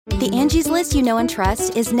The Angie's List you know and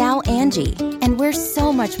trust is now Angie, and we're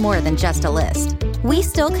so much more than just a list. We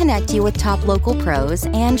still connect you with top local pros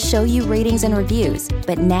and show you ratings and reviews,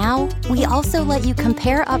 but now we also let you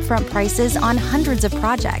compare upfront prices on hundreds of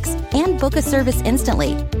projects and book a service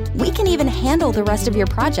instantly. We can even handle the rest of your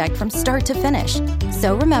project from start to finish.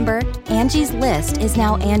 So remember, Angie's List is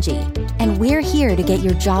now Angie, and we're here to get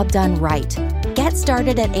your job done right. Get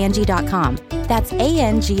started at Angie.com. That's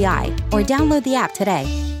ANGI, or download the app today.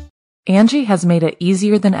 Angie has made it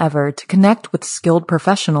easier than ever to connect with skilled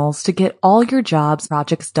professionals to get all your jobs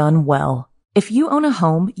projects done well. If you own a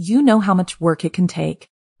home, you know how much work it can take,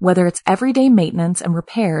 whether it's everyday maintenance and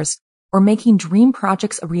repairs or making dream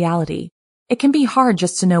projects a reality. It can be hard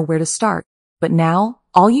just to know where to start, but now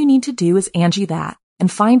all you need to do is Angie that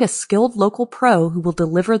and find a skilled local pro who will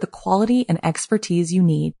deliver the quality and expertise you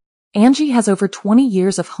need. Angie has over 20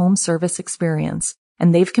 years of home service experience,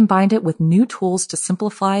 and they've combined it with new tools to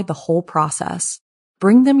simplify the whole process.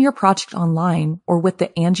 Bring them your project online or with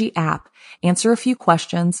the Angie app, answer a few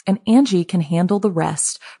questions, and Angie can handle the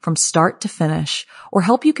rest from start to finish, or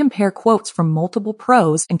help you compare quotes from multiple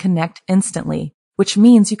pros and connect instantly, which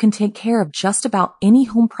means you can take care of just about any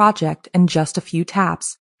home project in just a few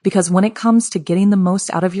taps. Because when it comes to getting the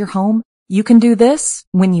most out of your home, you can do this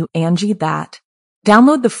when you Angie that.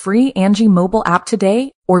 Download the free Angie mobile app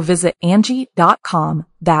today or visit Angie.com.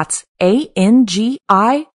 That's ANGI.com.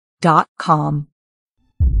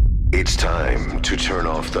 It's time to turn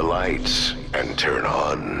off the lights and turn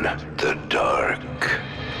on the dark.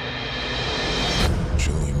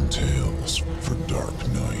 Chilling tales for dark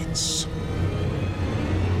nights.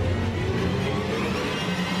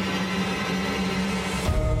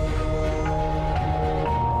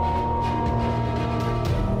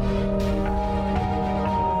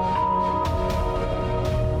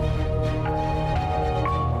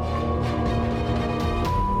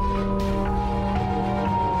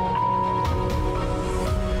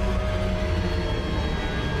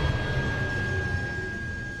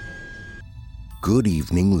 Good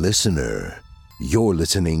evening, listener. You're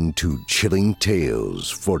listening to Chilling Tales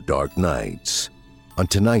for Dark Nights. On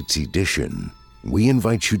tonight's edition, we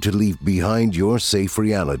invite you to leave behind your safe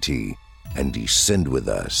reality and descend with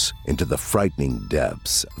us into the frightening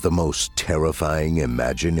depths of the most terrifying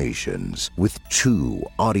imaginations with 2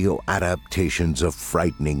 audio adaptations of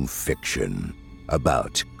frightening fiction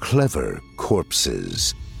about clever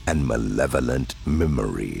corpses and malevolent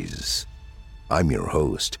memories. I'm your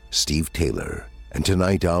host, Steve Taylor, and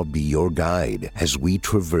tonight I'll be your guide as we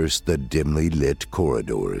traverse the dimly lit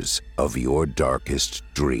corridors of your darkest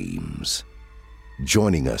dreams.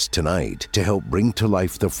 Joining us tonight to help bring to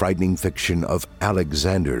life the frightening fiction of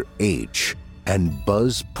Alexander H. and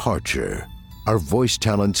Buzz Parcher are voice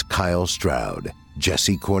talents Kyle Stroud,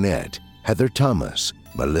 Jesse Cornett, Heather Thomas,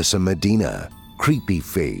 Melissa Medina, Creepy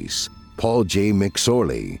Face, Paul J.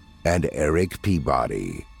 McSorley, and Eric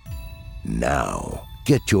Peabody. Now,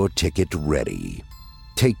 get your ticket ready.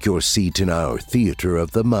 Take your seat in our theater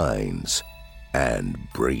of the minds and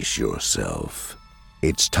brace yourself.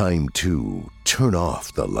 It's time to turn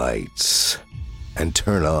off the lights and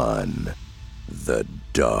turn on the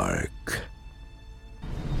dark.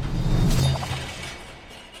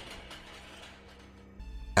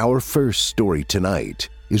 Our first story tonight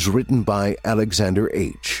is written by Alexander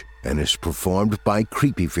H. and is performed by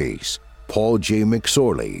Creepyface, Paul J.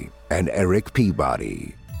 McSorley, and Eric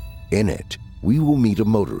Peabody. In it, we will meet a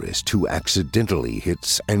motorist who accidentally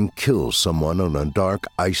hits and kills someone on a dark,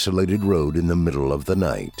 isolated road in the middle of the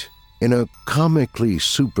night. In a comically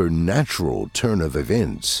supernatural turn of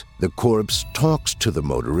events, the corpse talks to the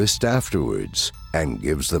motorist afterwards and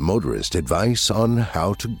gives the motorist advice on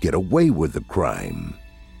how to get away with the crime.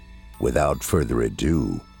 Without further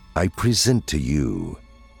ado, I present to you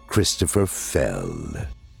Christopher Fell.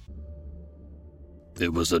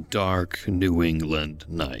 It was a dark New England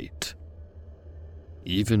night.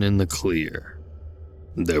 Even in the clear,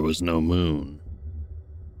 there was no moon.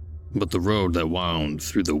 But the road that wound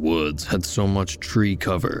through the woods had so much tree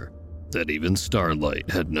cover that even starlight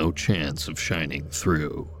had no chance of shining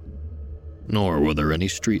through. Nor were there any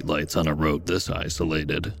streetlights on a road this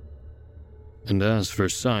isolated. And as for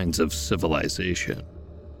signs of civilization,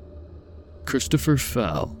 Christopher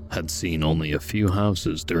Fell had seen only a few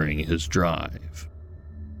houses during his drive.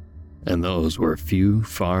 And those were few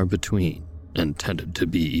far between and tended to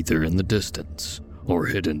be either in the distance or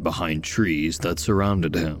hidden behind trees that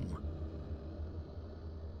surrounded him.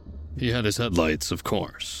 He had his headlights, of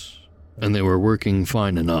course, and they were working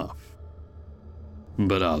fine enough.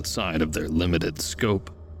 But outside of their limited scope,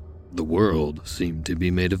 the world seemed to be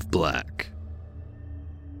made of black.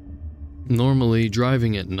 Normally,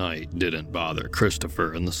 driving at night didn't bother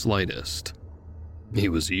Christopher in the slightest. He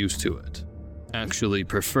was used to it, actually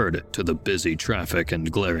preferred it to the busy traffic and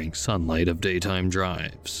glaring sunlight of daytime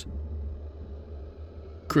drives.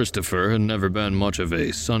 Christopher had never been much of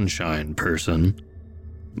a sunshine person,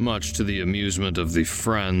 much to the amusement of the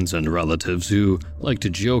friends and relatives who liked to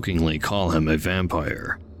jokingly call him a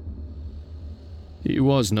vampire. He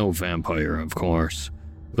was no vampire, of course,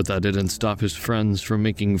 but that didn't stop his friends from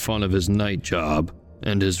making fun of his night job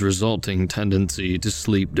and his resulting tendency to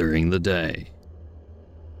sleep during the day.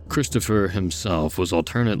 Christopher himself was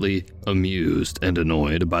alternately amused and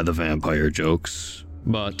annoyed by the vampire jokes,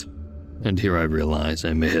 but, and here I realize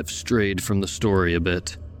I may have strayed from the story a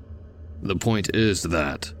bit, the point is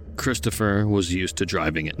that Christopher was used to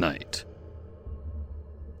driving at night.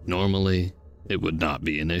 Normally, it would not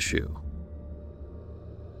be an issue.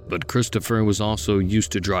 But Christopher was also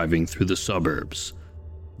used to driving through the suburbs,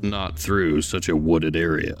 not through such a wooded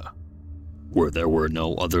area, where there were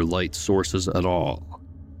no other light sources at all.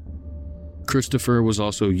 Christopher was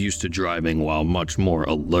also used to driving while much more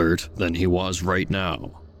alert than he was right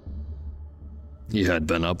now. He had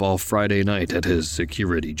been up all Friday night at his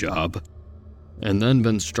security job, and then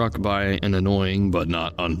been struck by an annoying but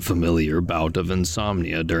not unfamiliar bout of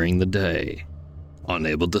insomnia during the day,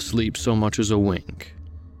 unable to sleep so much as a wink.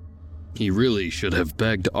 He really should have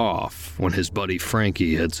begged off when his buddy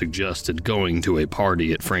Frankie had suggested going to a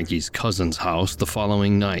party at Frankie's cousin's house the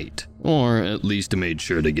following night, or at least made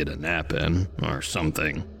sure to get a nap in, or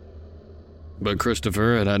something. But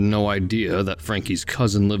Christopher had had no idea that Frankie's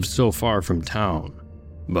cousin lived so far from town,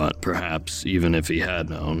 but perhaps even if he had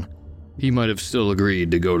known, he might have still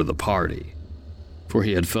agreed to go to the party, for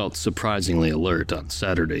he had felt surprisingly alert on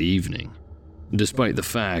Saturday evening, despite the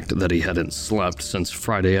fact that he hadn't slept since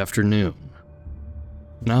Friday afternoon.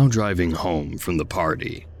 Now driving home from the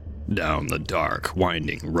party, down the dark,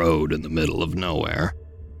 winding road in the middle of nowhere,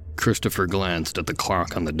 Christopher glanced at the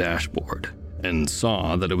clock on the dashboard and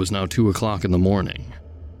saw that it was now 2 o'clock in the morning.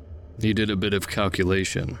 He did a bit of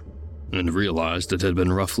calculation and realized it had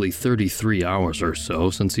been roughly 33 hours or so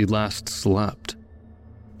since he last slept.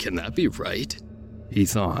 Can that be right? He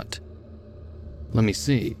thought. Let me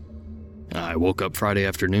see. I woke up Friday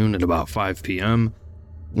afternoon at about 5 p.m.,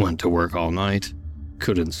 went to work all night,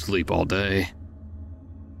 couldn't sleep all day,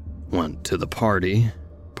 went to the party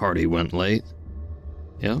went late.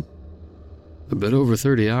 Yep, a bit over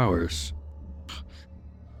 30 hours.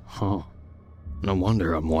 Oh, no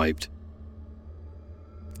wonder I'm wiped.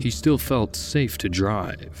 He still felt safe to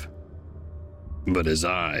drive, but his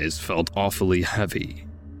eyes felt awfully heavy,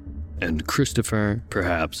 and Christopher,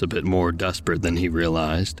 perhaps a bit more desperate than he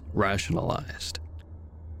realized, rationalized.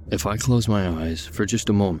 If I close my eyes for just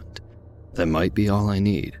a moment, that might be all I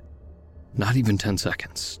need. Not even 10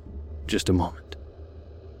 seconds, just a moment.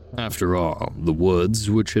 After all, the woods,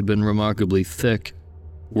 which had been remarkably thick,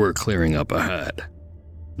 were clearing up ahead.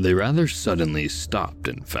 They rather suddenly stopped,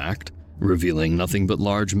 in fact, revealing nothing but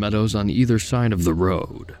large meadows on either side of the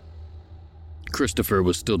road. Christopher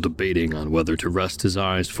was still debating on whether to rest his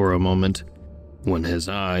eyes for a moment, when his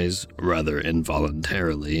eyes, rather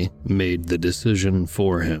involuntarily, made the decision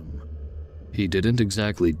for him. He didn't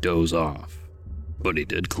exactly doze off, but he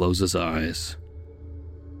did close his eyes.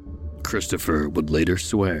 Christopher would later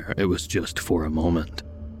swear it was just for a moment.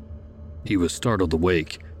 He was startled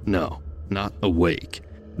awake. No, not awake.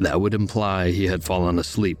 That would imply he had fallen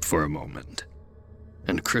asleep for a moment.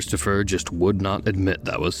 And Christopher just would not admit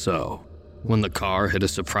that was so, when the car hit a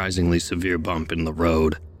surprisingly severe bump in the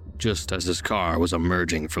road, just as his car was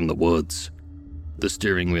emerging from the woods. The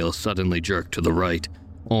steering wheel suddenly jerked to the right,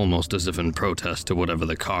 almost as if in protest to whatever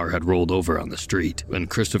the car had rolled over on the street, and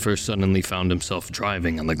Christopher suddenly found himself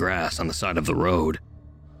driving on the grass on the side of the road.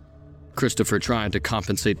 Christopher tried to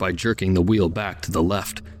compensate by jerking the wheel back to the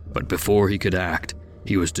left, but before he could act,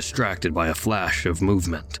 he was distracted by a flash of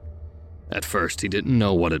movement. At first, he didn't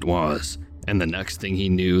know what it was, and the next thing he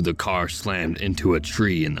knew, the car slammed into a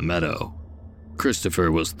tree in the meadow.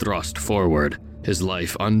 Christopher was thrust forward, his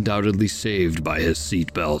life undoubtedly saved by his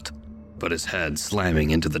seatbelt, but his head slamming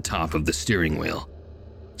into the top of the steering wheel.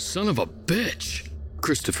 "Son of a bitch!"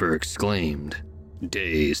 Christopher exclaimed.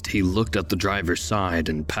 Dazed, he looked at the driver's side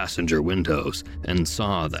and passenger windows and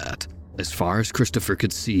saw that, as far as Christopher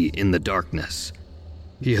could see in the darkness,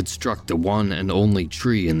 he had struck the one and only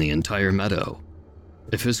tree in the entire meadow.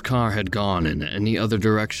 If his car had gone in any other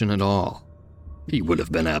direction at all, he would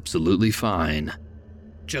have been absolutely fine.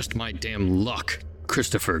 "Just my damn luck,"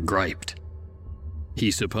 Christopher griped.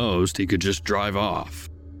 He supposed he could just drive off.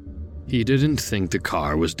 He didn't think the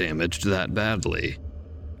car was damaged that badly.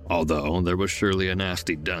 although there was surely a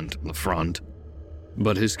nasty dent in the front.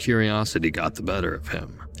 But his curiosity got the better of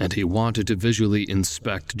him, and he wanted to visually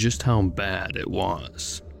inspect just how bad it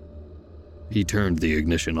was. He turned the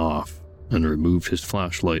ignition off and removed his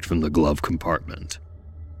flashlight from the glove compartment.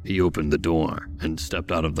 He opened the door and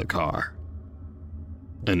stepped out of the car.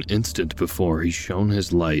 An instant before, he shone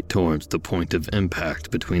his light towards the point of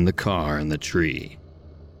impact between the car and the tree.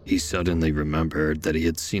 He suddenly remembered that he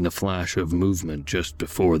had seen a flash of movement just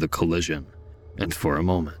before the collision, and for a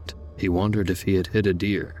moment, he wondered if he had hit a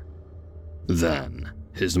deer. Then,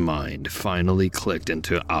 his mind finally clicked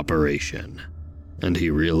into operation, and he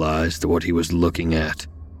realized what he was looking at.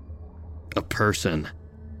 A person.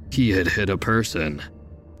 He had hit a person.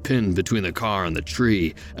 Pinned between the car and the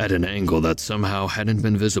tree, at an angle that somehow hadn't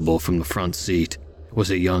been visible from the front seat, was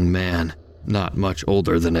a young man, not much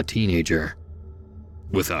older than a teenager.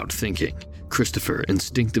 Without thinking, Christopher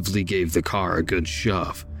instinctively gave the car a good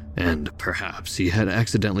shove, and perhaps he had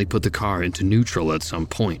accidentally put the car into neutral at some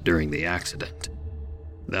point during the accident.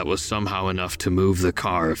 That was somehow enough to move the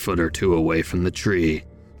car a foot or two away from the tree,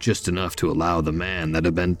 just enough to allow the man that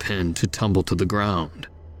had been pinned to tumble to the ground.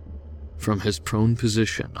 From his prone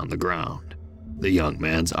position on the ground, the young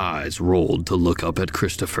man's eyes rolled to look up at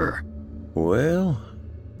Christopher. "Well?"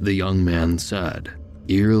 the young man said,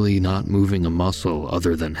 eerily not moving a muscle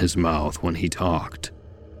other than his mouth when he talked.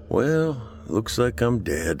 "Well, looks like I'm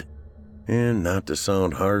dead. And not to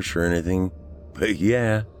sound harsh or anything, but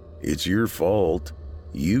yeah, it's your fault.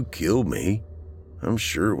 You killed me. I'm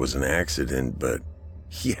sure it was an accident, but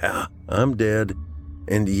yeah, I'm dead.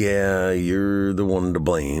 And yeah, you're the one to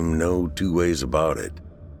blame, no two ways about it."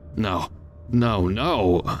 No,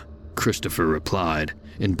 Christopher replied,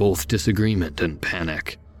 in both disagreement and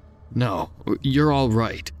panic. "No, you're all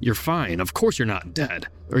right. You're fine. Of course you're not dead,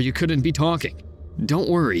 or you couldn't be talking. Don't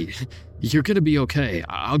worry. You're gonna be okay.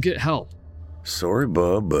 I'll get help." "Sorry,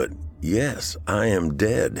 bub, but yes, I am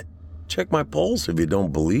dead. Check my pulse if you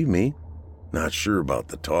don't believe me. Not sure about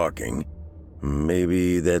the talking.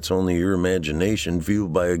 Maybe that's only your imagination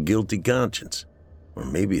fueled by a guilty conscience. Or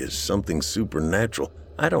maybe it's something supernatural.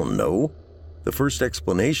 I don't know. The first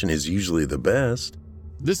explanation is usually the best."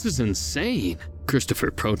 "This is insane,"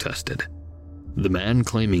 Christopher protested. The man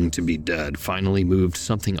claiming to be dead finally moved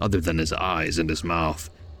something other than his eyes and his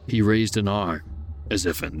mouth. He raised an arm, as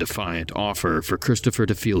if in defiant offer for Christopher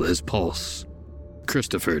to feel his pulse.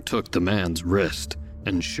 Christopher took the man's wrist,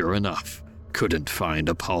 and sure enough, couldn't find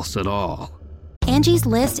a pulse at all. Angie's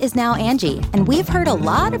List is now Angie, and we've heard a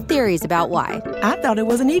lot of theories about why. I thought it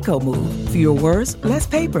was an eco move. Fewer words, less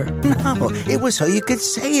paper. No, it was so you could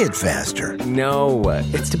say it faster. No,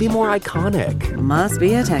 it's to be more iconic. Must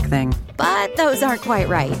be a tech thing. But those aren't quite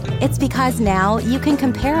right. It's because now you can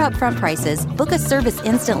compare upfront prices, book a service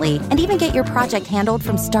instantly, and even get your project handled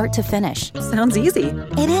from start to finish. Sounds easy.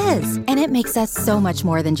 It is, and it makes us so much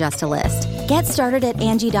more than just a list. Get started at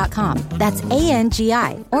Angie.com. That's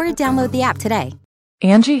ANGI, or download the app today.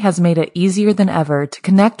 Angie has made it easier than ever to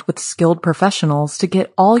connect with skilled professionals to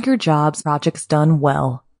get all your jobs projects done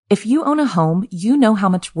well. If you own a home, you know how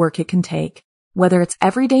much work it can take, whether it's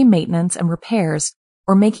everyday maintenance and repairs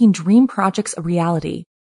or making dream projects a reality.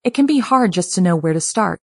 It can be hard just to know where to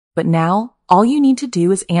start, but now all you need to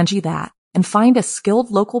do is Angie that and find a skilled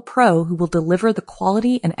local pro who will deliver the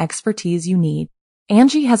quality and expertise you need.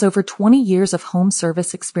 Angie has over 20 years of home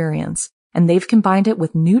service experience, and they've combined it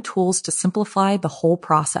with new tools to simplify the whole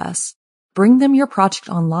process. Bring them your project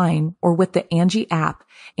online or with the Angie app,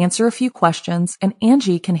 answer a few questions, and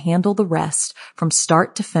Angie can handle the rest from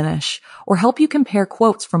start to finish, or help you compare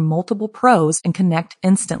quotes from multiple pros and connect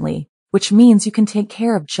instantly, which means you can take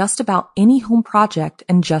care of just about any home project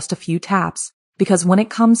in just a few taps. Because when it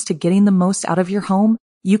comes to getting the most out of your home,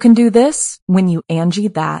 you can do this when you Angie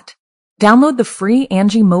that. Download the free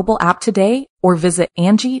Angie mobile app today or visit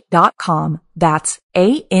Angie.com. That's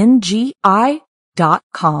ANGI.com.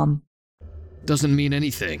 "Doesn't mean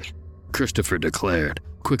anything," Christopher declared,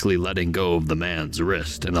 quickly letting go of the man's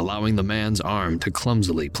wrist and allowing the man's arm to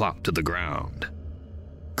clumsily plop to the ground.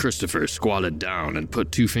 Christopher squatted down and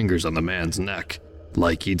put 2 fingers on the man's neck,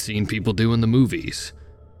 like he'd seen people do in the movies.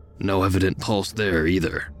 No evident pulse there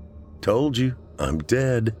either. "Told you, I'm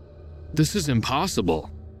dead." "This is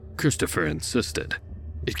impossible," Christopher insisted.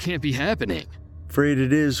 "It can't be happening." "Afraid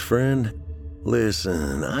it is, friend.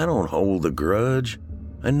 Listen, I don't hold a grudge.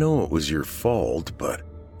 I know it was your fault, but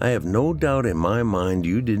I have no doubt in my mind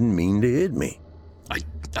you didn't mean to hit me."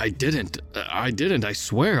 I didn't, I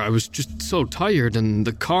swear. I was just so tired, and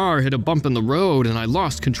the car hit a bump in the road, and I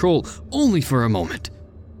lost control only for a moment.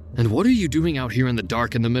 And what are you doing out here in the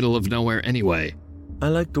dark in the middle of nowhere anyway? I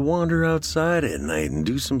like to wander outside at night and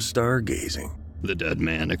do some stargazing. The dead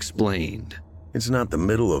man explained. It's not the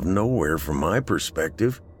middle of nowhere from my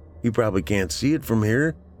perspective. You probably can't see it from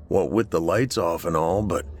here, what with the lights off and all,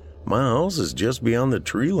 but my house is just beyond the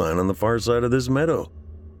tree line on the far side of this meadow.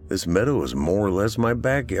 This meadow is more or less my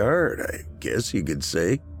backyard, I guess you could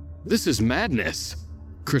say. This is madness,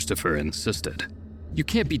 Christopher insisted. You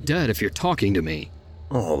can't be dead if you're talking to me.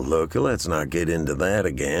 Oh, look, let's not get into that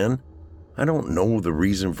again. I don't know the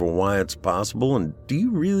reason for why it's possible, and do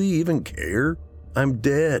you really even care? I'm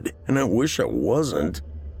dead, and I wish I wasn't,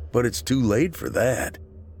 but it's too late for that.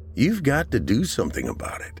 You've got to do something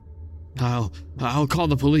about it. I'll call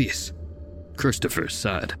the police, Christopher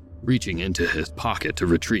said, reaching into his pocket to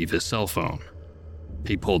retrieve his cell phone.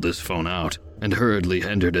 He pulled his phone out and hurriedly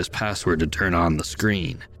entered his password to turn on the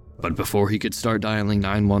screen, but before he could start dialing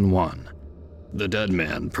 911, the dead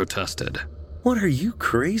man protested. What, are you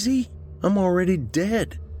crazy? I'm already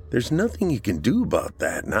dead. There's nothing you can do about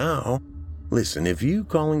that now. Listen, if you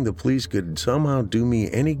calling the police could somehow do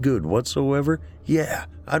me any good whatsoever, yeah,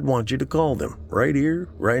 I'd want you to call them, right here,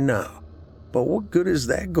 right now. But what good is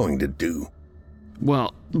that going to do?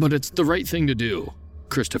 Well, but it's the right thing to do,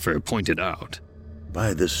 Christopher pointed out.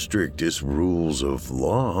 By the strictest rules of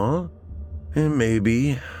law, and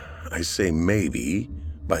maybe, I say maybe,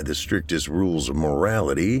 by the strictest rules of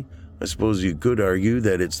morality, I suppose you could argue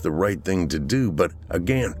that it's the right thing to do, but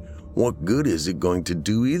again, what good is it going to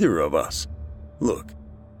do either of us? Look,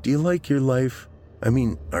 do you like your life? I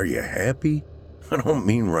mean, are you happy? I don't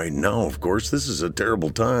mean right now, of course, this is a terrible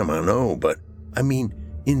time, I know, but I mean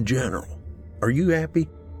in general. Are you happy?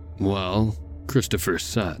 Well, Christopher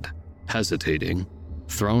said, hesitating,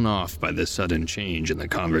 thrown off by this sudden change in the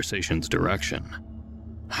conversation's direction.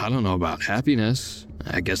 I don't know about happiness.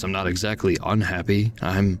 I guess I'm not exactly unhappy.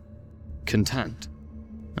 I'm content.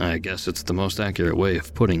 I guess it's the most accurate way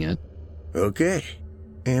of putting it. Okay.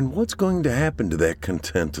 And what's going to happen to that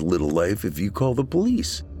content little life if you call the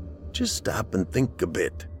police? Just stop and think a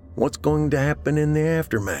bit. What's going to happen in the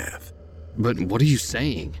aftermath? But what are you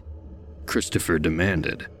saying? Christopher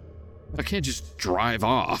demanded. I can't just drive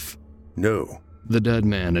off. No, the dead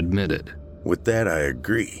man admitted. With that, I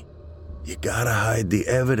agree. You gotta hide the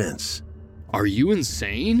evidence. Are you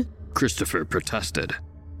insane? Christopher protested.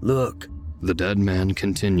 Look, the dead man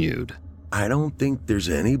continued. I don't think there's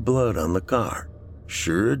any blood on the car.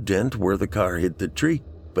 Sure, a dent where the car hit the tree,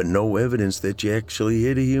 but no evidence that you actually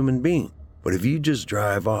hit a human being. But if you just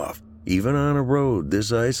drive off, even on a road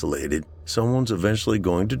this isolated, someone's eventually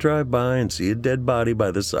going to drive by and see a dead body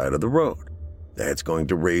by the side of the road. That's going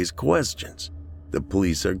to raise questions. The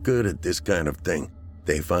police are good at this kind of thing.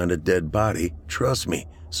 They find a dead body, trust me,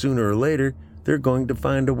 sooner or later, they're going to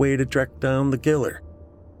find a way to track down the killer.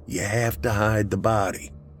 You have to hide the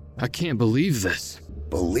body. I can't believe this.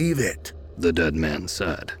 Believe it, the dead man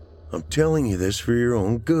said. I'm telling you this for your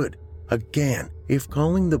own good. Again, if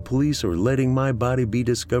calling the police or letting my body be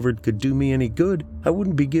discovered could do me any good, I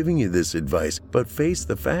wouldn't be giving you this advice, but face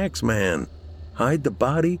the facts, man. Hide the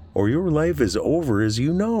body or your life is over as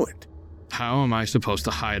you know it. How am I supposed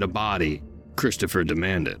to hide a body? Christopher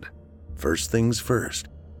demanded. First things first.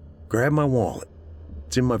 Grab my wallet.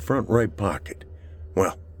 It's in my front right pocket.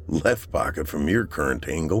 Well, left pocket from your current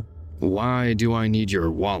angle. Why do I need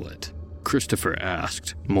your wallet? Christopher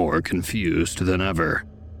asked, more confused than ever.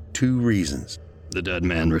 2 reasons, the dead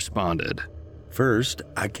man responded. First,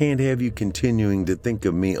 I can't have you continuing to think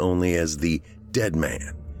of me only as the dead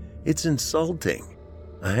man. It's insulting.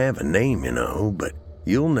 I have a name, you know, but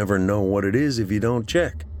you'll never know what it is if you don't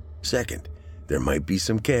check. Second, there might be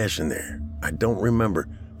some cash in there. I don't remember,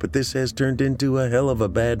 but this has turned into a hell of a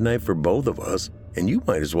bad night for both of us, and you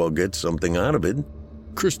might as well get something out of it.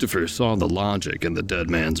 Christopher saw the logic in the dead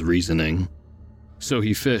man's reasoning. So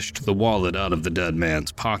he fished the wallet out of the dead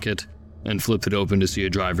man's pocket and flipped it open to see a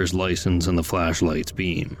driver's license in the flashlight's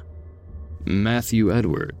beam. Matthew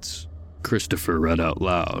Edwards, Christopher read out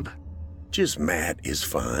loud. Just Matt is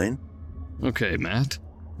fine. Okay, Matt,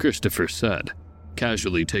 Christopher said,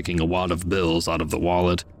 casually taking a wad of bills out of the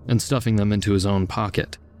wallet and stuffing them into his own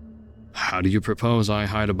pocket. How do you propose I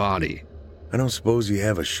hide a body? I don't suppose you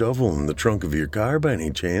have a shovel in the trunk of your car by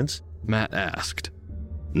any chance? Matt asked.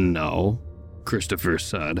 No, Christopher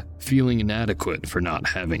said, feeling inadequate for not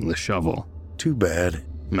having the shovel. Too bad,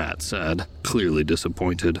 Matt said, clearly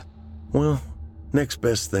disappointed. Well, next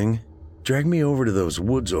best thing, drag me over to those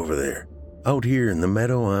woods over there. Out here in the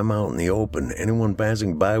meadow, I'm out in the open. Anyone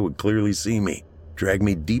passing by would clearly see me. Drag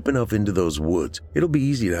me deep enough into those woods. It'll be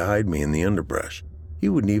easy to hide me in the underbrush.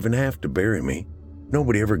 You wouldn't even have to bury me.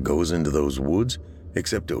 Nobody ever goes into those woods,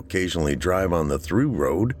 except to occasionally drive on the through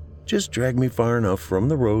road. Just drag me far enough from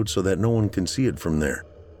the road so that no one can see it from there.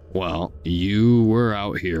 Well, you were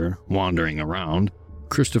out here, wandering around,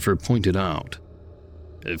 Christopher pointed out.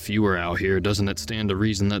 If you were out here, doesn't it stand to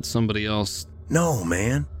reason that somebody else... No,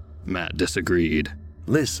 man. Matt disagreed.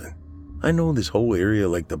 Listen, I know this whole area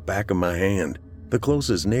like the back of my hand. The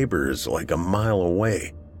closest neighbor is like a mile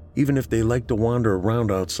away. Even if they like to wander around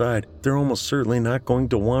outside, they're almost certainly not going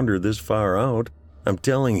to wander this far out. I'm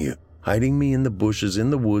telling you, hiding me in the bushes in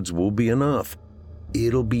the woods will be enough.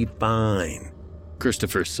 It'll be fine.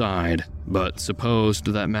 Christopher sighed, but supposed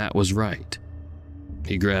that Matt was right.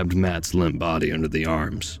 He grabbed Matt's limp body under the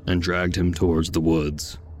arms and dragged him towards the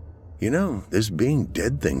woods. You know, this being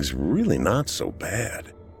dead thing's really not so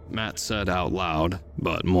bad. Matt said out loud,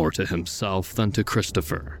 but more to himself than to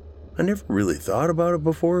Christopher. I never really thought about it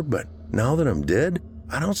before, but now that I'm dead,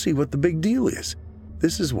 I don't see what the big deal is.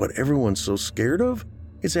 This is what everyone's so scared of.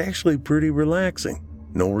 It's actually pretty relaxing.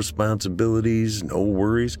 No responsibilities, no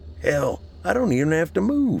worries. Hell, I don't even have to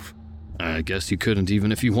move. I guess you couldn't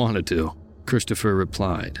even if you wanted to, Christopher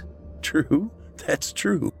replied. True, that's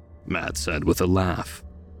true, Matt said with a laugh.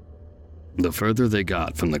 The further they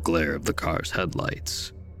got from the glare of the car's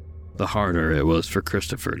headlights, the harder it was for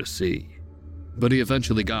Christopher to see. But he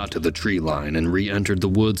eventually got to the tree line and re-entered the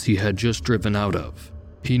woods he had just driven out of.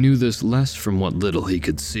 He knew this less from what little he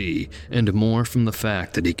could see, and more from the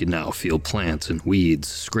fact that he could now feel plants and weeds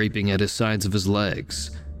scraping at his sides of his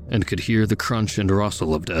legs, and could hear the crunch and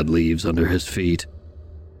rustle of dead leaves under his feet.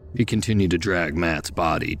 He continued to drag Matt's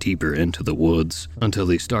body deeper into the woods until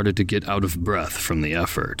he started to get out of breath from the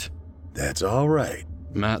effort. That's all right,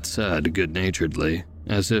 Matt said good-naturedly,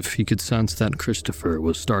 as if he could sense that Christopher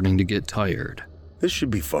was starting to get tired. This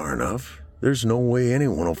should be far enough. There's no way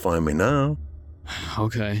anyone will find me now.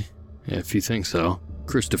 Okay, if you think so,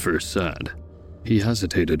 Christopher said. He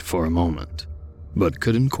hesitated for a moment, but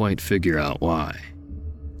couldn't quite figure out why.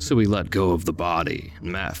 So he let go of the body,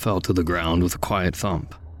 and Matt fell to the ground with a quiet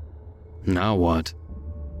thump. Now what?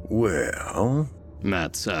 Well,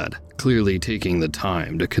 Matt said, clearly taking the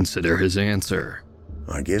time to consider his answer.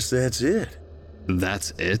 I guess that's it.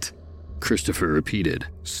 That's it? Christopher repeated,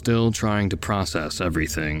 still trying to process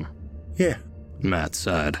everything. Yeah, Matt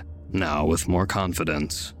said, now with more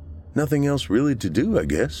confidence. Nothing else really to do, I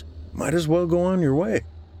guess. Might as well go on your way.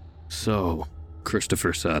 So,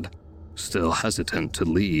 Christopher said, still hesitant to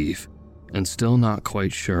leave, and still not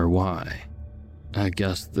quite sure why. I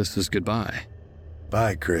guess this is goodbye.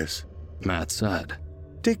 Bye, Chris, Matt said.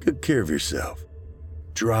 Take good care of yourself.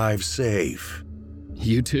 Drive safe.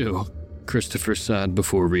 You too, Christopher said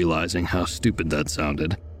before realizing how stupid that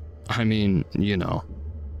sounded. I mean, you know.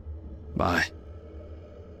 Bye.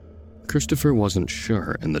 Christopher wasn't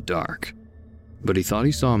sure in the dark, but he thought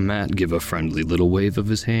he saw Matt give a friendly little wave of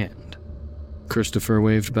his hand. Christopher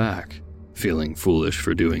waved back, feeling foolish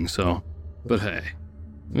for doing so, but hey,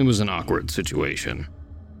 it was an awkward situation.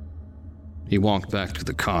 He walked back to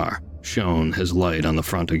the car, shone his light on the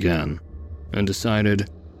front again, and decided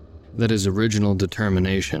that his original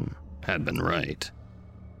determination had been right.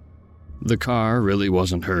 The car really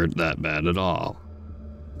wasn't hurt that bad at all.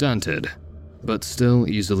 Dented, but still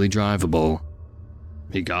easily drivable.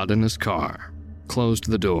 He got in his car, closed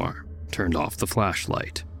the door, turned off the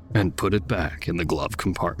flashlight, and put it back in the glove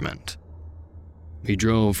compartment. He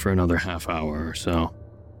drove for another half hour or so,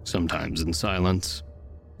 sometimes in silence,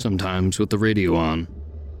 sometimes with the radio on.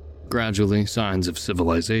 Gradually, signs of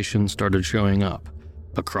civilization started showing up.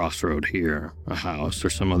 A crossroad here, a house,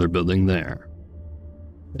 or some other building there.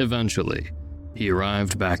 Eventually, he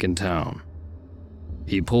arrived back in town.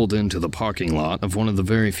 He pulled into the parking lot of one of the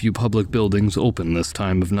very few public buildings open this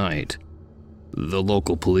time of night, the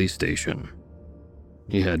local police station.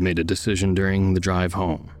 He had made a decision during the drive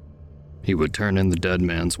home. He would turn in the dead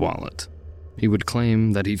man's wallet. He would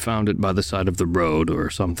claim that he found it by the side of the road or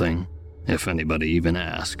something, if anybody even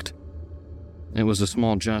asked. It was a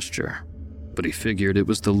small gesture, but he figured it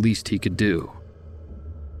was the least he could do.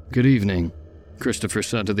 "Good evening," Christopher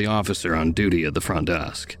said to the officer on duty at the front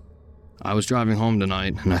desk. "I was driving home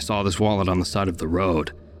tonight and I saw this wallet on the side of the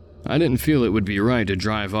road. I didn't feel it would be right to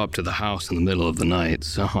drive up to the house in the middle of the night,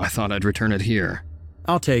 so I thought I'd return it here."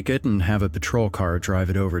 "I'll take it and have a patrol car drive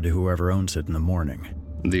it over to whoever owns it in the morning,"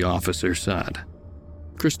 the officer said.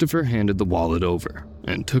 Christopher handed the wallet over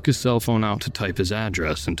and took his cell phone out to type his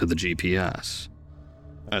address into the GPS.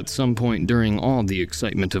 At some point during all the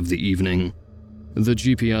excitement of the evening, the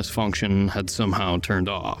GPS function had somehow turned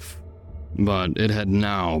off, but it had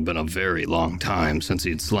now been a very long time since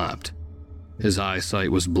he'd slept. His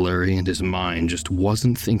eyesight was blurry and his mind just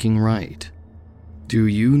wasn't thinking right. Do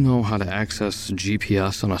you know how to access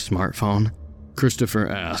GPS on a smartphone? Christopher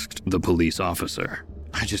asked the police officer.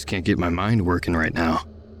 I just can't get my mind working right now.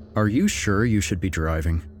 Are you sure you should be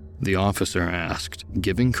driving? The officer asked,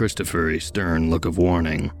 giving Christopher a stern look of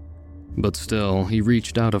warning. But still, he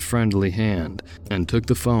reached out a friendly hand and took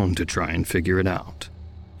the phone to try and figure it out.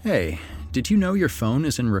 Hey, did you know your phone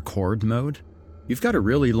is in record mode? You've got a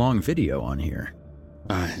really long video on here.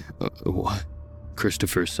 What?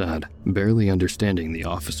 Christopher said, barely understanding the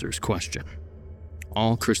officer's question.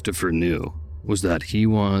 All Christopher knew was that he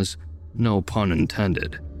was, no pun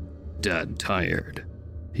intended, dead tired.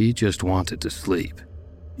 He just wanted to sleep.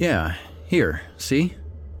 Yeah, here, see?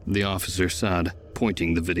 The officer said,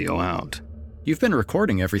 pointing the video out. You've been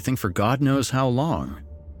recording everything for God knows how long.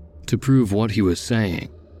 To prove what he was saying,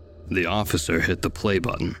 the officer hit the play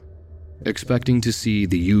button, expecting to see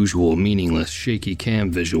the usual meaningless shaky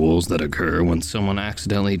cam visuals that occur when someone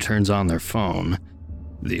accidentally turns on their phone.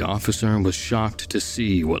 The officer was shocked to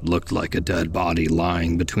see what looked like a dead body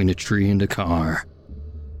lying between a tree and a car.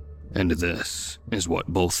 And this is what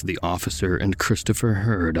both the officer and Christopher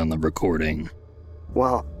heard on the recording.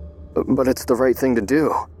 Well, but it's the right thing to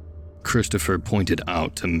do. Christopher pointed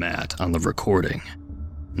out to Matt on the recording.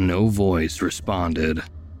 No voice responded.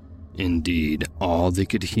 Indeed, all they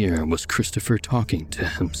could hear was Christopher talking to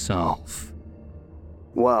himself.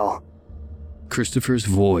 Well, Christopher's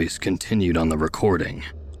voice continued on the recording.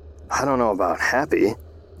 I don't know about happy.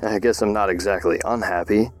 I guess I'm not exactly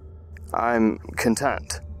unhappy. I'm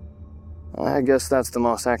content. I guess that's the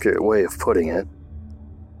most accurate way of putting it.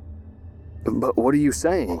 But what are you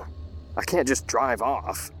saying? I can't just drive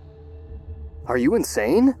off. Are you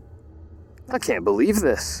insane? I can't believe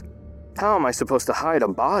this. How am I supposed to hide a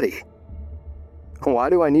body? Why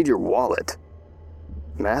do I need your wallet?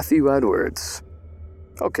 Matthew Edwards.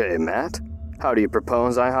 Okay, Matt, how do you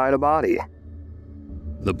propose I hide a body?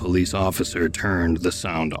 The police officer turned the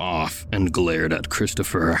sound off and glared at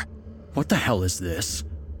Christopher. What the hell is this?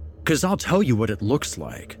 'Cause I'll tell you what it looks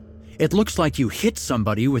like. It looks like you hit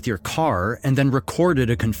somebody with your car and then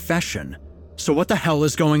recorded a confession. So what the hell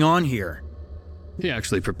is going on here? He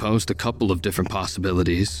actually proposed a couple of different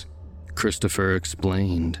possibilities, Christopher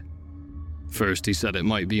explained. First, he said it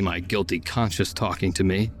might be my guilty conscience talking to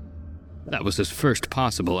me. That was his first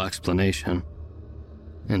possible explanation.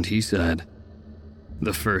 And he said,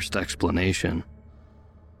 the first explanation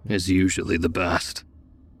is usually the best.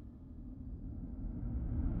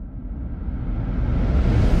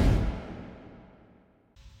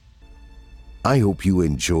 I hope you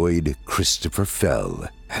enjoyed Christopher Fell,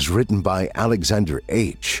 as written by Alexander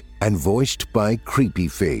H. and voiced by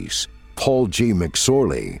Creepyface, Paul J.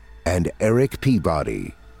 McSorley, and Eric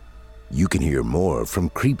Peabody. You can hear more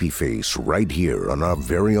from Creepyface right here on our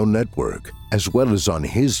very own network, as well as on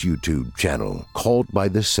his YouTube channel called by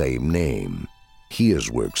the same name. He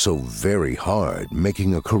has worked so very hard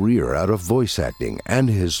making a career out of voice acting and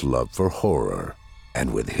his love for horror.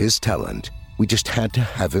 And with his talent, we just had to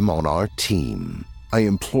have him on our team. I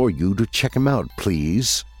implore you to check him out,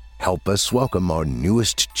 please. Help us welcome our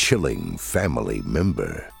newest chilling family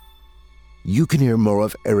member. You can hear more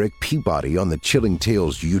of Eric Peabody on the Chilling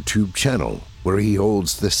Tales YouTube channel, where he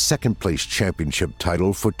holds the second-place championship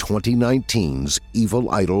title for 2019's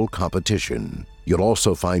Evil Idol competition. You'll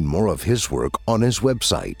also find more of his work on his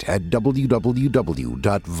website at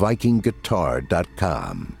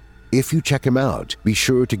www.vikingguitar.com. If you check him out, be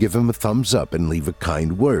sure to give him a thumbs up and leave a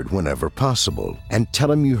kind word whenever possible, and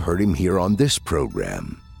tell him you heard him here on this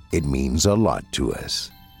program. It means a lot to us.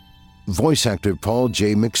 Voice actor Paul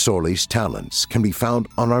J. McSorley's talents can be found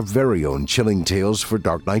on our very own Chilling Tales for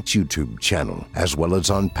Dark Nights YouTube channel, as well as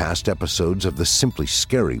on past episodes of the Simply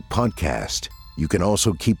Scary podcast. You can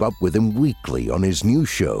also keep up with him weekly on his new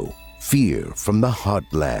show, Fear from the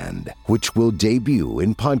Heartland, which will debut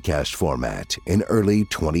in podcast format in early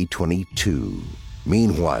 2022.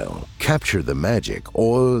 Meanwhile, capture the magic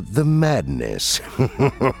or the madness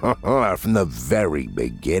from the very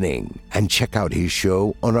beginning and check out his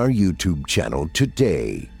show on our YouTube channel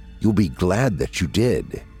today. You'll be glad that you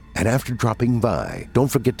did. And after dropping by,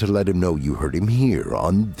 don't forget to let him know you heard him here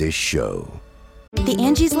on this show. The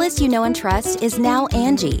Angie's List you know and trust is now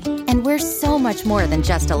Angie, and we're so much more than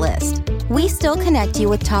just a list. We still connect you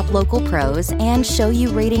with top local pros and show you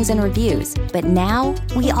ratings and reviews, but now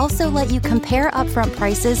we also let you compare upfront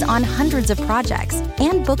prices on hundreds of projects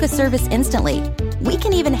and book a service instantly. We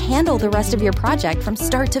can even handle the rest of your project from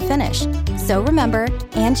start to finish. So remember,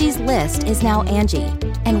 Angie's List is now Angie,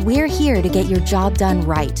 and we're here to get your job done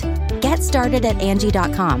right. Get started at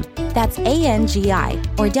Angie.com. That's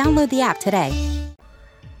ANGI, or download the app today.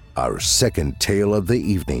 Our second tale of the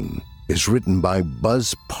evening is written by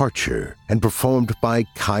Buzz Parcher and performed by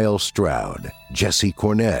Kyle Stroud, Jesse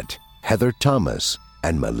Cornett, Heather Thomas,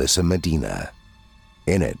 and Melissa Medina.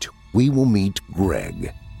 In it, we will meet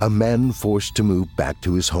Greg, a man forced to move back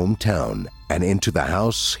to his hometown and into the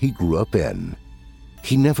house he grew up in.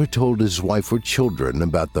 He never told his wife or children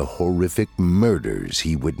about the horrific murders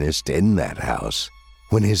he witnessed in that house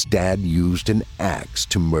when his dad used an axe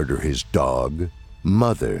to murder his dog,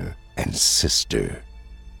 mother, and sister.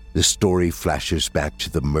 The story flashes back to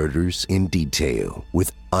the murders in detail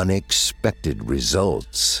with unexpected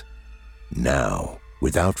results. Now,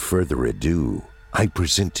 without further ado, I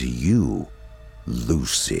present to you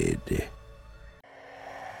Lucid.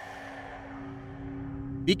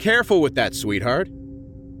 Be careful with that, sweetheart.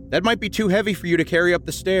 That might be too heavy for you to carry up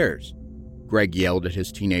the stairs, Greg yelled at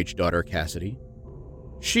his teenage daughter, Cassidy.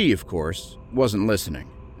 She, of course, wasn't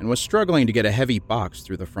listening and was struggling to get a heavy box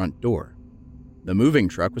through the front door. The moving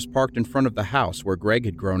truck was parked in front of the house where Greg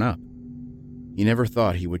had grown up. He never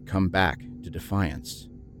thought he would come back to Defiance.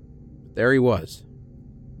 But there he was,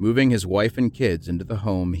 moving his wife and kids into the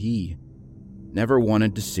home he never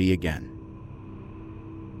wanted to see again.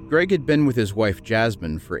 Greg had been with his wife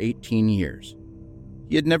Jasmine for 18 years.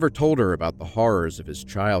 He had never told her about the horrors of his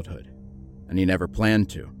childhood, and he never planned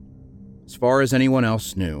to. As far as anyone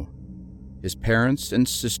else knew, his parents and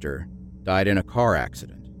sister died in a car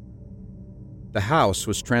accident. The house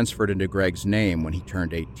was transferred into Greg's name when he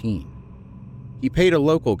turned 18. He paid a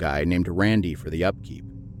local guy named Randy for the upkeep.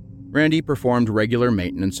 Randy performed regular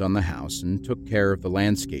maintenance on the house and took care of the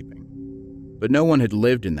landscaping, but no one had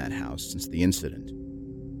lived in that house since the incident.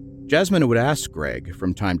 Jasmine would ask Greg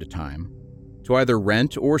from time to time to either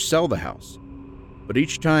rent or sell the house, but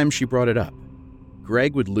each time she brought it up,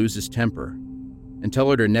 Greg would lose his temper and tell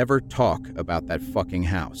her to never talk about that fucking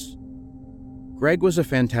house. Greg was a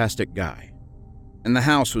fantastic guy, and the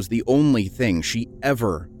house was the only thing she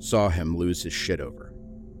ever saw him lose his shit over.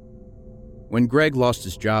 When Greg lost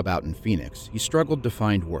his job out in Phoenix, he struggled to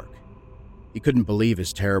find work. He couldn't believe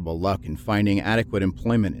his terrible luck in finding adequate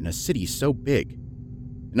employment in a city so big.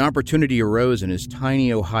 An opportunity arose in his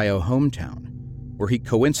tiny Ohio hometown, where he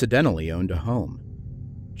coincidentally owned a home.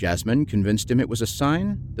 Jasmine convinced him it was a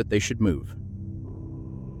sign that they should move.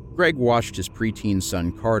 Greg watched his preteen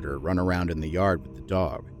son Carter run around in the yard with the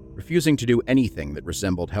dog, refusing to do anything that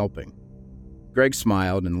resembled helping. Greg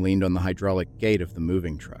smiled and leaned on the hydraulic gate of the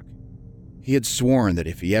moving truck. He had sworn that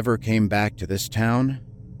if he ever came back to this town,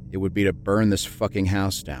 it would be to burn this fucking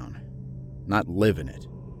house down, not live in it.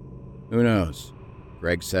 Who knows,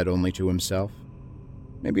 Greg said only to himself.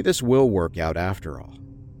 Maybe this will work out after all.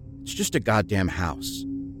 It's just a goddamn house.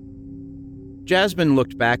 Jasmine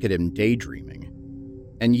looked back at him daydreaming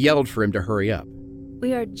and yelled for him to hurry up.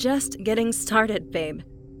 We are just getting started, babe.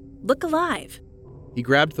 Look alive. He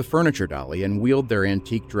grabbed the furniture dolly and wheeled their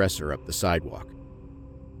antique dresser up the sidewalk.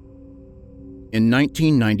 In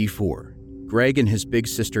 1994, Greg and his big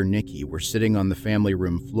sister Nikki were sitting on the family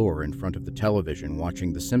room floor in front of the television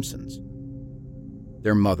watching The Simpsons.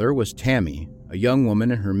 Their mother was Tammy, a young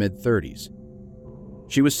woman in her mid-30s.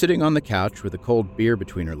 She was sitting on the couch with a cold beer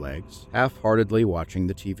between her legs, half-heartedly watching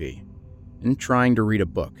the TV and trying to read a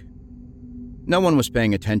book. No one was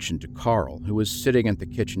paying attention to Carl, who was sitting at the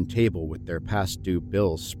kitchen table with their past-due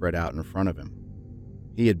bills spread out in front of him.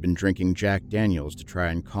 He had been drinking Jack Daniels to try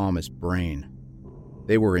and calm his brain.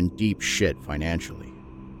 They were in deep shit financially,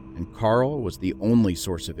 and Carl was the only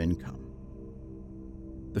source of income.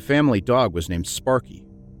 The family dog was named Sparky.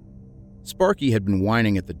 Sparky had been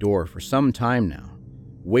whining at the door for some time now,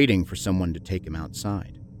 waiting for someone to take him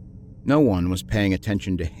outside. No one was paying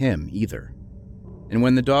attention to him either. And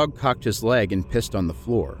when the dog cocked his leg and pissed on the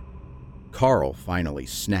floor, Carl finally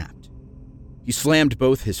snapped. He slammed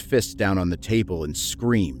both his fists down on the table and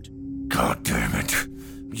screamed, God damn it,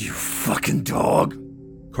 you fucking dog.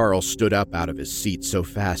 Carl stood up out of his seat so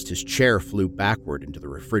fast his chair flew backward into the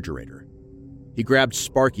refrigerator. He grabbed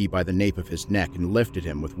Sparky by the nape of his neck and lifted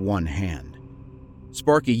him with one hand.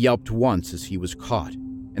 Sparky yelped once as he was caught,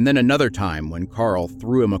 and then another time when Carl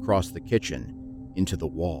threw him across the kitchen into the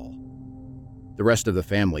wall. The rest of the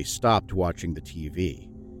family stopped watching the TV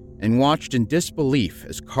and watched in disbelief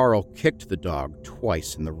as Carl kicked the dog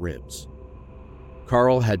twice in the ribs.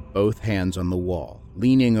 Carl had both hands on the wall,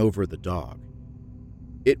 leaning over the dog.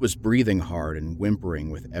 It was breathing hard and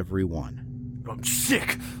whimpering with every one. I'm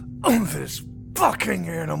sick of this fucking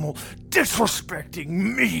animal disrespecting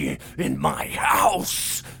me in my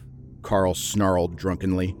house, Carl snarled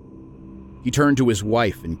drunkenly. He turned to his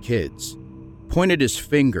wife and kids, pointed his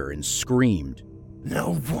finger and screamed.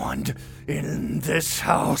 No one in this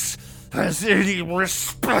house has any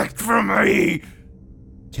respect for me.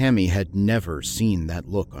 Tammy had never seen that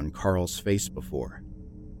look on Carl's face before.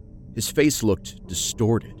 His face looked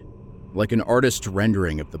distorted, like an artist's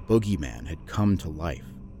rendering of the boogeyman had come to life.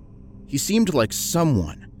 He seemed like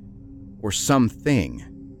someone, or something,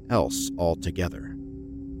 else altogether.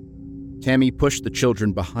 Tammy pushed the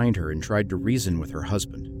children behind her and tried to reason with her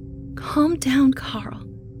husband. Calm down, Carl.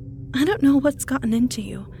 I don't know what's gotten into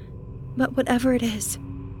you, but whatever it is,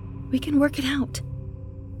 we can work it out.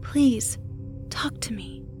 Please, talk to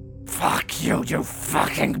me. Fuck you, you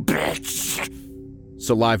fucking bitch!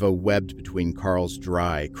 Saliva webbed between Carl's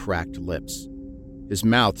dry, cracked lips. His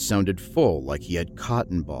mouth sounded full, like he had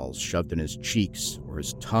cotton balls shoved in his cheeks or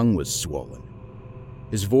his tongue was swollen.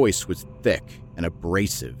 His voice was thick and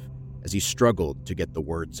abrasive as he struggled to get the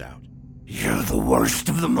words out. You're the worst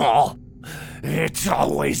of them all. It's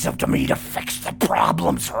always up to me to fix the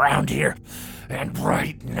problems around here. And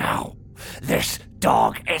right now, this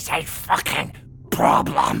dog is a fucking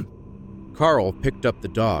problem. Carl picked up the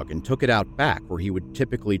dog and took it out back where he would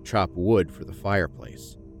typically chop wood for the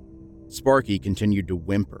fireplace. Sparky continued to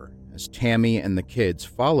whimper as Tammy and the kids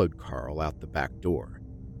followed Carl out the back door.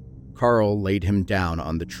 Carl laid him down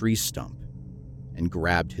on the tree stump and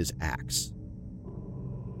grabbed his axe.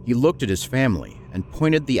 He looked at his family and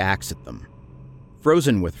pointed the axe at them.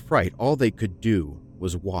 Frozen with fright, all they could do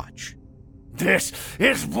was watch. This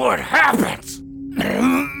is what happens!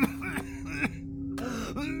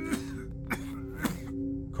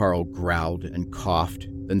 Carl growled and coughed,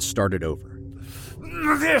 then started over.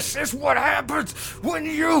 This is what happens when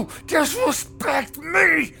you disrespect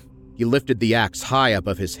me! He lifted the axe high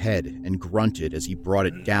above his head and grunted as he brought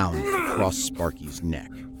it down across Sparky's neck.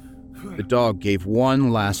 The dog gave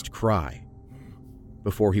one last cry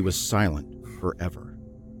before he was silent forever.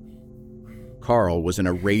 Carl was in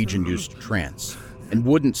a rage-induced trance and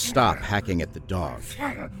wouldn't stop hacking at the dog.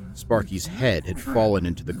 Sparky's head had fallen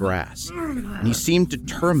into the grass, and he seemed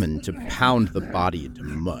determined to pound the body into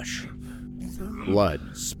mush.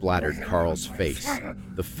 Blood splattered Carl's face,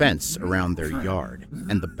 the fence around their yard,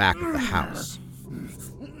 and the back of the house.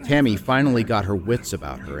 Tammy finally got her wits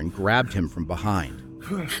about her and grabbed him from behind.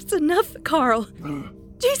 That's enough, Carl.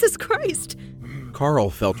 Jesus Christ. Carl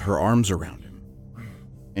felt her arms around him,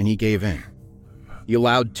 and he gave in. He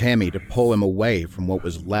allowed Tammy to pull him away from what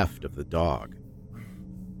was left of the dog.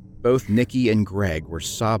 Both Nikki and Greg were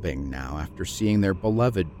sobbing now after seeing their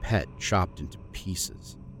beloved pet chopped into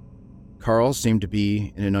pieces. Carl seemed to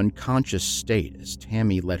be in an unconscious state as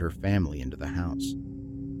Tammy led her family into the house.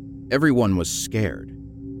 Everyone was scared,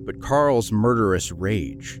 but Carl's murderous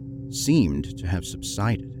rage seemed to have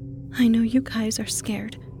subsided. I know you guys are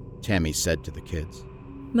scared, Tammy said to the kids.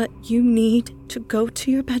 But you need to go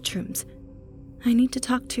to your bedrooms. I need to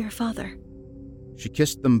talk to your father. She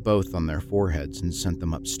kissed them both on their foreheads and sent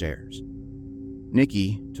them upstairs.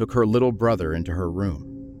 Nikki took her little brother into her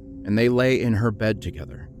room, and they lay in her bed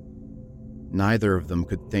together. Neither of them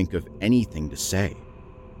could think of anything to say,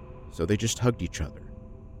 so they just hugged each other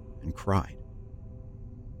and cried.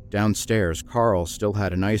 Downstairs, Carl still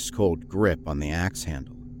had an ice-cold grip on the axe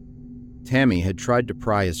handle. Tammy had tried to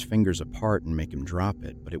pry his fingers apart and make him drop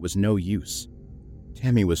it, but it was no use.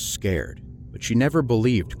 Tammy was scared, but she never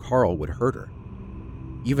believed Carl would hurt her,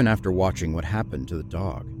 even after watching what happened to the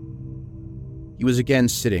dog. He was again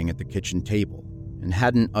sitting at the kitchen table and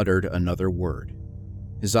hadn't uttered another word.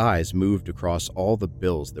 His eyes moved across all the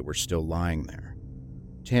bills that were still lying there.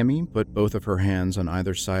 Tammy put both of her hands on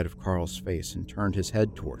either side of Carl's face and turned his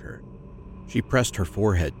head toward her. She pressed her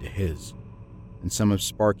forehead to his, and some of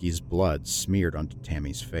Sparky's blood smeared onto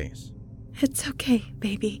Tammy's face. It's okay,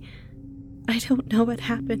 baby. I don't know what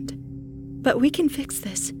happened, but we can fix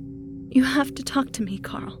this. You have to talk to me,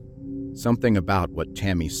 Carl. Something about what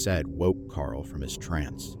Tammy said woke Carl from his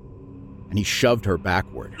trance, and he shoved her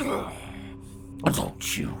backward.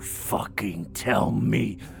 Don't you fucking tell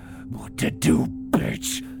me what to do,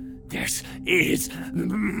 bitch. This is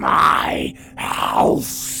my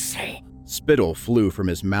house. Spittle flew from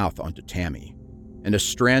his mouth onto Tammy, and a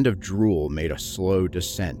strand of drool made a slow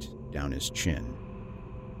descent down his chin.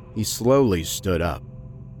 He slowly stood up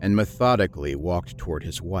and methodically walked toward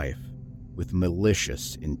his wife with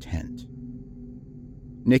malicious intent.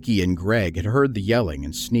 Nikki and Greg had heard the yelling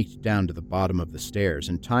and sneaked down to the bottom of the stairs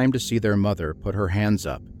in time to see their mother put her hands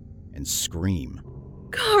up and scream.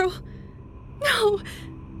 Carl! No!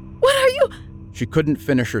 What are you? She couldn't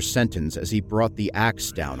finish her sentence as he brought the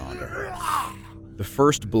axe down onto her. The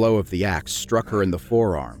first blow of the axe struck her in the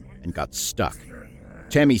forearm and got stuck.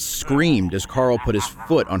 Tammy screamed as Carl put his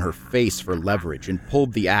foot on her face for leverage and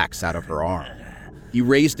pulled the axe out of her arm. He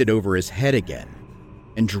raised it over his head again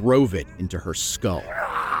and drove it into her skull.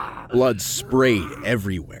 Blood sprayed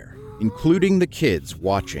everywhere, including the kids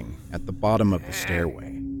watching at the bottom of the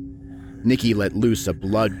stairway. Nikki let loose a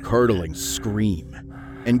blood-curdling scream,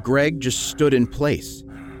 and Greg just stood in place,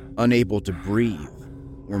 unable to breathe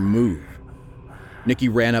or move. Nikki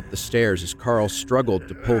ran up the stairs as Carl struggled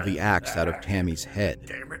to pull the axe out of Tammy's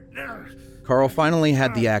head. Carl finally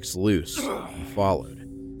had the axe loose and followed,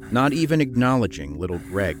 not even acknowledging little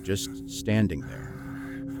Greg just standing there.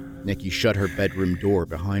 Nikki shut her bedroom door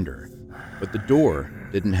behind her, but the door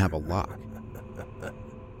didn't have a lock.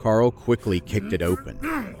 Carl quickly kicked it open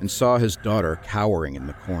and saw his daughter cowering in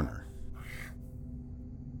the corner.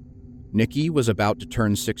 Nikki was about to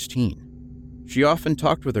turn 16. She often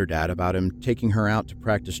talked with her dad about him taking her out to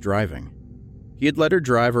practice driving. He had let her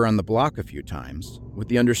drive around the block a few times, with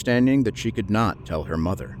the understanding that she could not tell her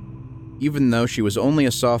mother. Even though she was only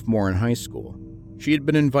a sophomore in high school, she had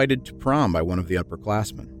been invited to prom by one of the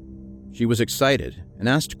upperclassmen. She was excited and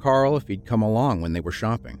asked Carl if he'd come along when they were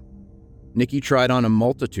shopping. Nikki tried on a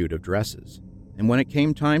multitude of dresses, and when it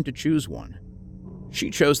came time to choose one, she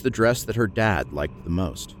chose the dress that her dad liked the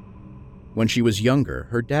most. When she was younger,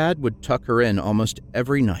 her dad would tuck her in almost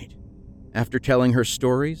every night, after telling her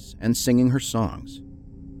stories and singing her songs.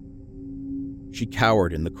 She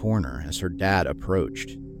cowered in the corner as her dad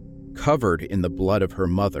approached, covered in the blood of her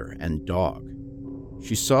mother and dog.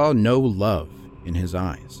 She saw no love in his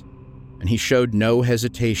eyes, and he showed no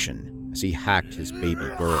hesitation as he hacked his baby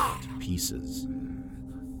girl to pieces.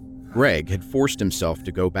 Greg had forced himself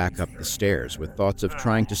to go back up the stairs with thoughts of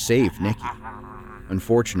trying to save Nikki.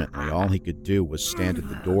 Unfortunately, all he could do was stand at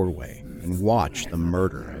the doorway and watch the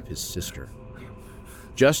murder of his sister.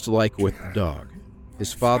 Just like with the dog,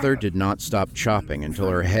 his father did not stop chopping until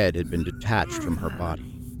her head had been detached from her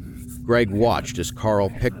body. Greg watched as Carl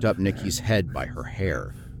picked up Nikki's head by her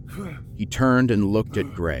hair. He turned and looked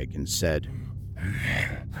at Greg and said,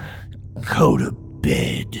 "Go to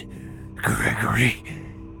bed, Gregory.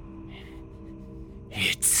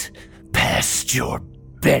 It's past your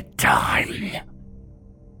bedtime."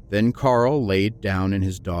 Then Carl laid down in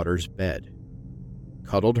his daughter's bed,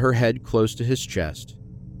 cuddled her head close to his chest,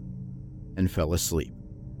 and fell asleep.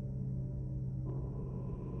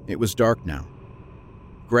 It was dark now.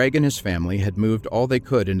 Greg and his family had moved all they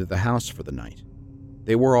could into the house for the night.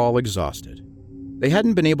 They were all exhausted. They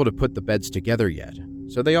hadn't been able to put the beds together yet,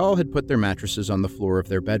 so they all had put their mattresses on the floor of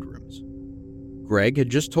their bedrooms. Greg had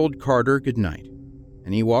just told Carter goodnight,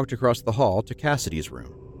 and he walked across the hall to Cassidy's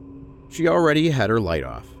room. She already had her light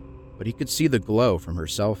off, but he could see the glow from her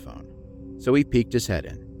cell phone, so he peeked his head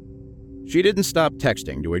in. She didn't stop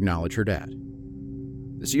texting to acknowledge her dad.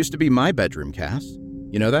 "This used to be my bedroom, Cass.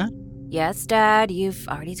 You know that?" "Yes, Dad. You've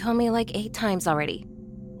already told me like 8 times already."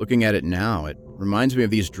 Looking at it now, it reminds me of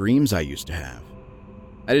these dreams I used to have.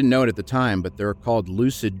 I didn't know it at the time, but they're called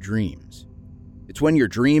lucid dreams. It's when you're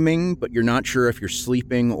dreaming, but you're not sure if you're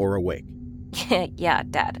sleeping or awake. Yeah,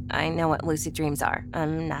 Dad. I know what lucid dreams are.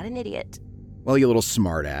 I'm not an idiot. Well, you little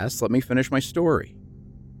smartass, let me finish my story.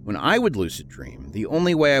 When I would lucid dream, the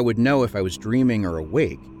only way I would know if I was dreaming or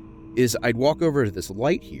awake is I'd walk over to this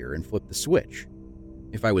light here and flip the switch.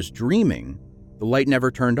 If I was dreaming, the light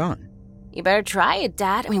never turned on. You better try it,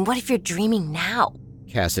 Dad. I mean, what if you're dreaming now?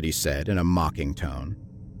 Cassidy said in a mocking tone.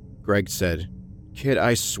 Greg said, "Kid,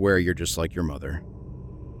 I swear you're just like your mother,"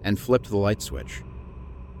 and flipped the light switch.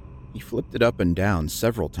 He flipped it up and down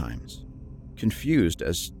several times, confused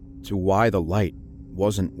as to why the light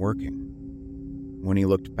wasn't working. When he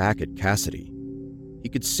looked back at Cassidy, he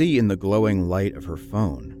could see in the glowing light of her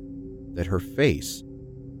phone that her face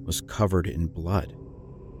was covered in blood,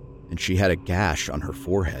 and she had a gash on her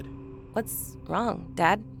forehead. What's wrong,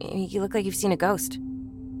 Dad? You look like you've seen a ghost.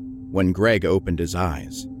 When Greg opened his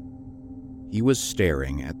eyes, he was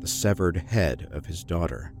staring at the severed head of his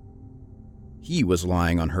daughter. He was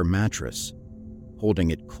lying on her mattress,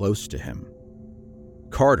 holding it close to him.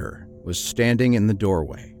 Carter was standing in the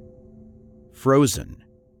doorway, frozen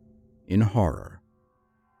in horror.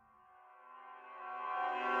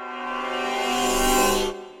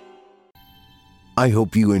 I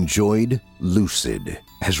hope you enjoyed Lucid,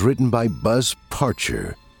 as written by Buzz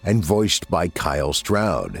Parcher and voiced by Kyle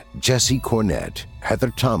Stroud, Jesse Cornett,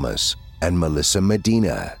 Heather Thomas, and Melissa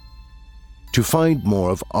Medina. To find more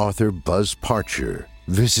of author Buzz Parcher,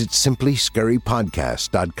 visit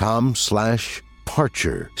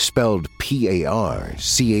simplyscarypodcast.com/Parcher, spelled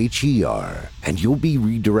Parcher, and you'll be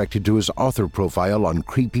redirected to his author profile on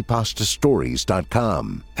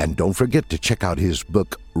creepypastastories.com. And don't forget to check out his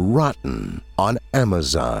book, Rotten, on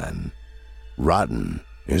Amazon. Rotten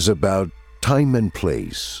is about time and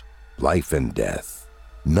place, life and death.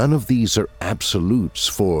 None of these are absolutes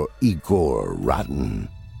for Igor Rotten.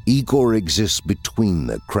 Igor exists between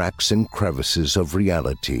the cracks and crevices of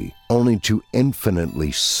reality, only to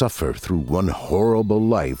infinitely suffer through one horrible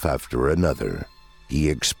life after another. He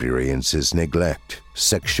experiences neglect,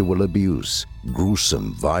 sexual abuse,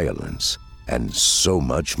 gruesome violence, and so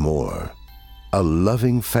much more. A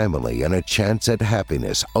loving family and a chance at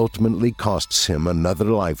happiness ultimately costs him another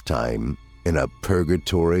lifetime in a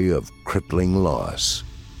purgatory of crippling loss.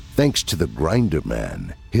 Thanks to the Grinder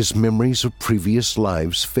Man, his memories of previous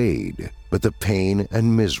lives fade, but the pain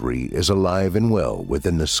and misery is alive and well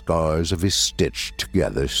within the scars of his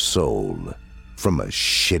stitched-together soul. From a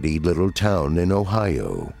shitty little town in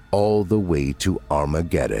Ohio all the way to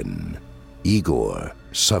Armageddon, Igor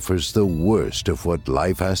suffers the worst of what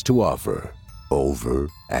life has to offer, over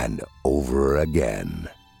and over again.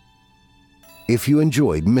 If you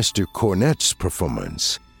enjoyed Mr. Cornett's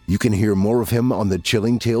performance, you can hear more of him on the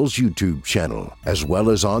Chilling Tales YouTube channel, as well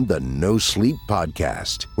as on the No Sleep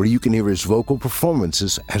podcast, where you can hear his vocal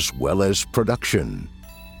performances as well as production.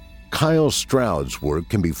 Kyle Stroud's work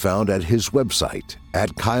can be found at his website at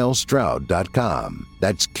kylestroud.com.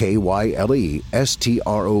 That's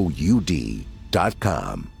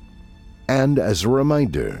KYLESTROUD.com. And as a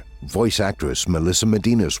reminder, voice actress Melissa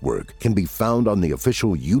Medina's work can be found on the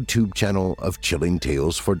official YouTube channel of Chilling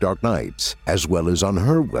Tales for Dark Nights, as well as on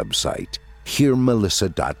her website,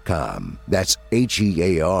 hearmelissa.com. That's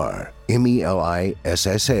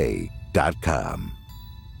HEARMELISSA.com.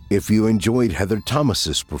 If you enjoyed Heather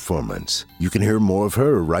Thomas's performance, you can hear more of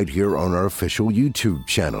her right here on our official YouTube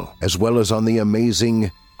channel, as well as on the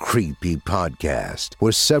amazing Creepy podcast,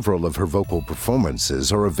 where several of her vocal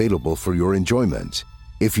performances are available for your enjoyment.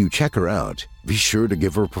 If you check her out, be sure to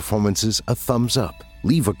give her performances a thumbs up,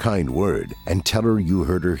 leave a kind word, and tell her you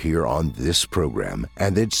heard her here on this program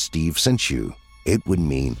and that Steve sent you. It would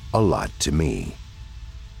mean a lot to me.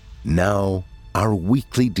 Now, our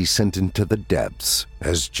weekly descent into the depths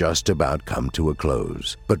has just about come to a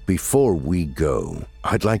close. But before we go,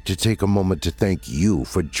 I'd like to take a moment to thank you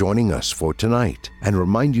for joining us for tonight and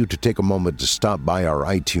remind you to take a moment to stop by our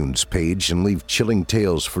iTunes page and leave Chilling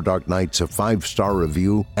Tales for Dark Nights a 5-star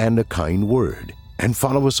review and a kind word. And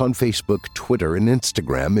follow us on Facebook, Twitter, and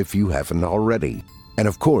Instagram if you haven't already. And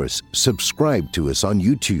of course, subscribe to us on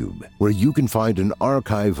YouTube, where you can find an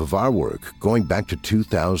archive of our work going back to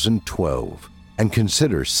 2012. And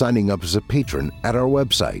consider signing up as a patron at our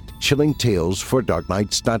website,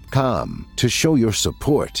 chillingtalesfordarknights.com, to show your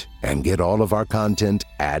support and get all of our content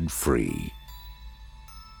ad-free.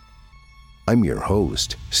 I'm your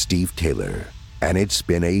host, Steve Taylor, and it's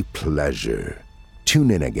been a pleasure. Tune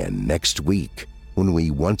in again next week when we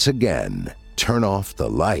once again turn off the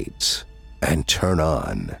lights and turn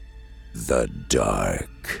on the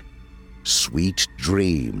dark. Sweet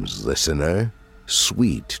dreams, listener.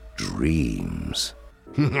 Sweet dreams.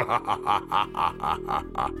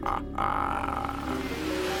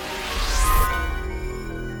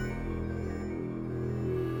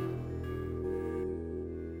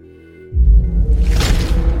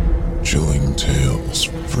 Chilling Tales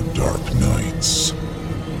for Dark Nights.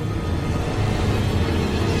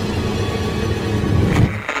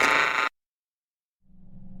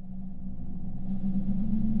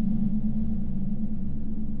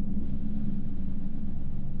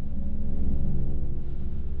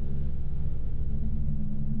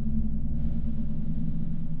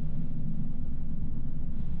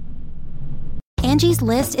 Angie's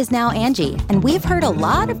List is now Angie, and we've heard a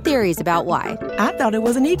lot of theories about why. I thought it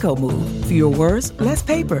was an eco move. Fewer words, less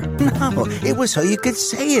paper. No, it was so you could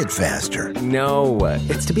say it faster. No,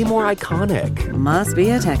 it's to be more iconic. Must be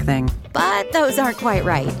a tech thing. But those aren't quite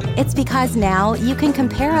right. It's because now you can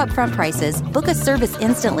compare upfront prices, book a service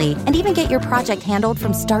instantly, and even get your project handled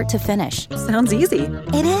from start to finish. Sounds easy.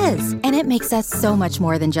 It is, and it makes us so much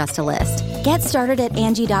more than just a list. Get started at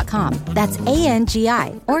Angie.com. That's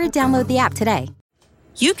ANGI, or download the app today.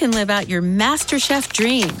 You can live out your MasterChef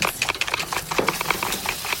dreams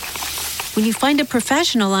when you find a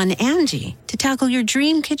professional on Angie to tackle your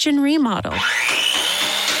dream kitchen remodel.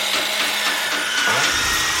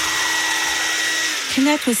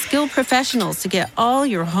 Connect with skilled professionals to get all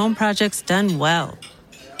your home projects done well.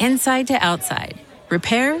 Inside to outside,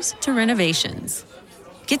 repairs to renovations.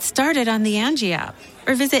 Get started on the Angie app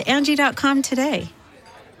or visit Angie.com today.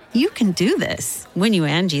 You can do this when you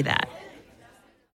Angie that.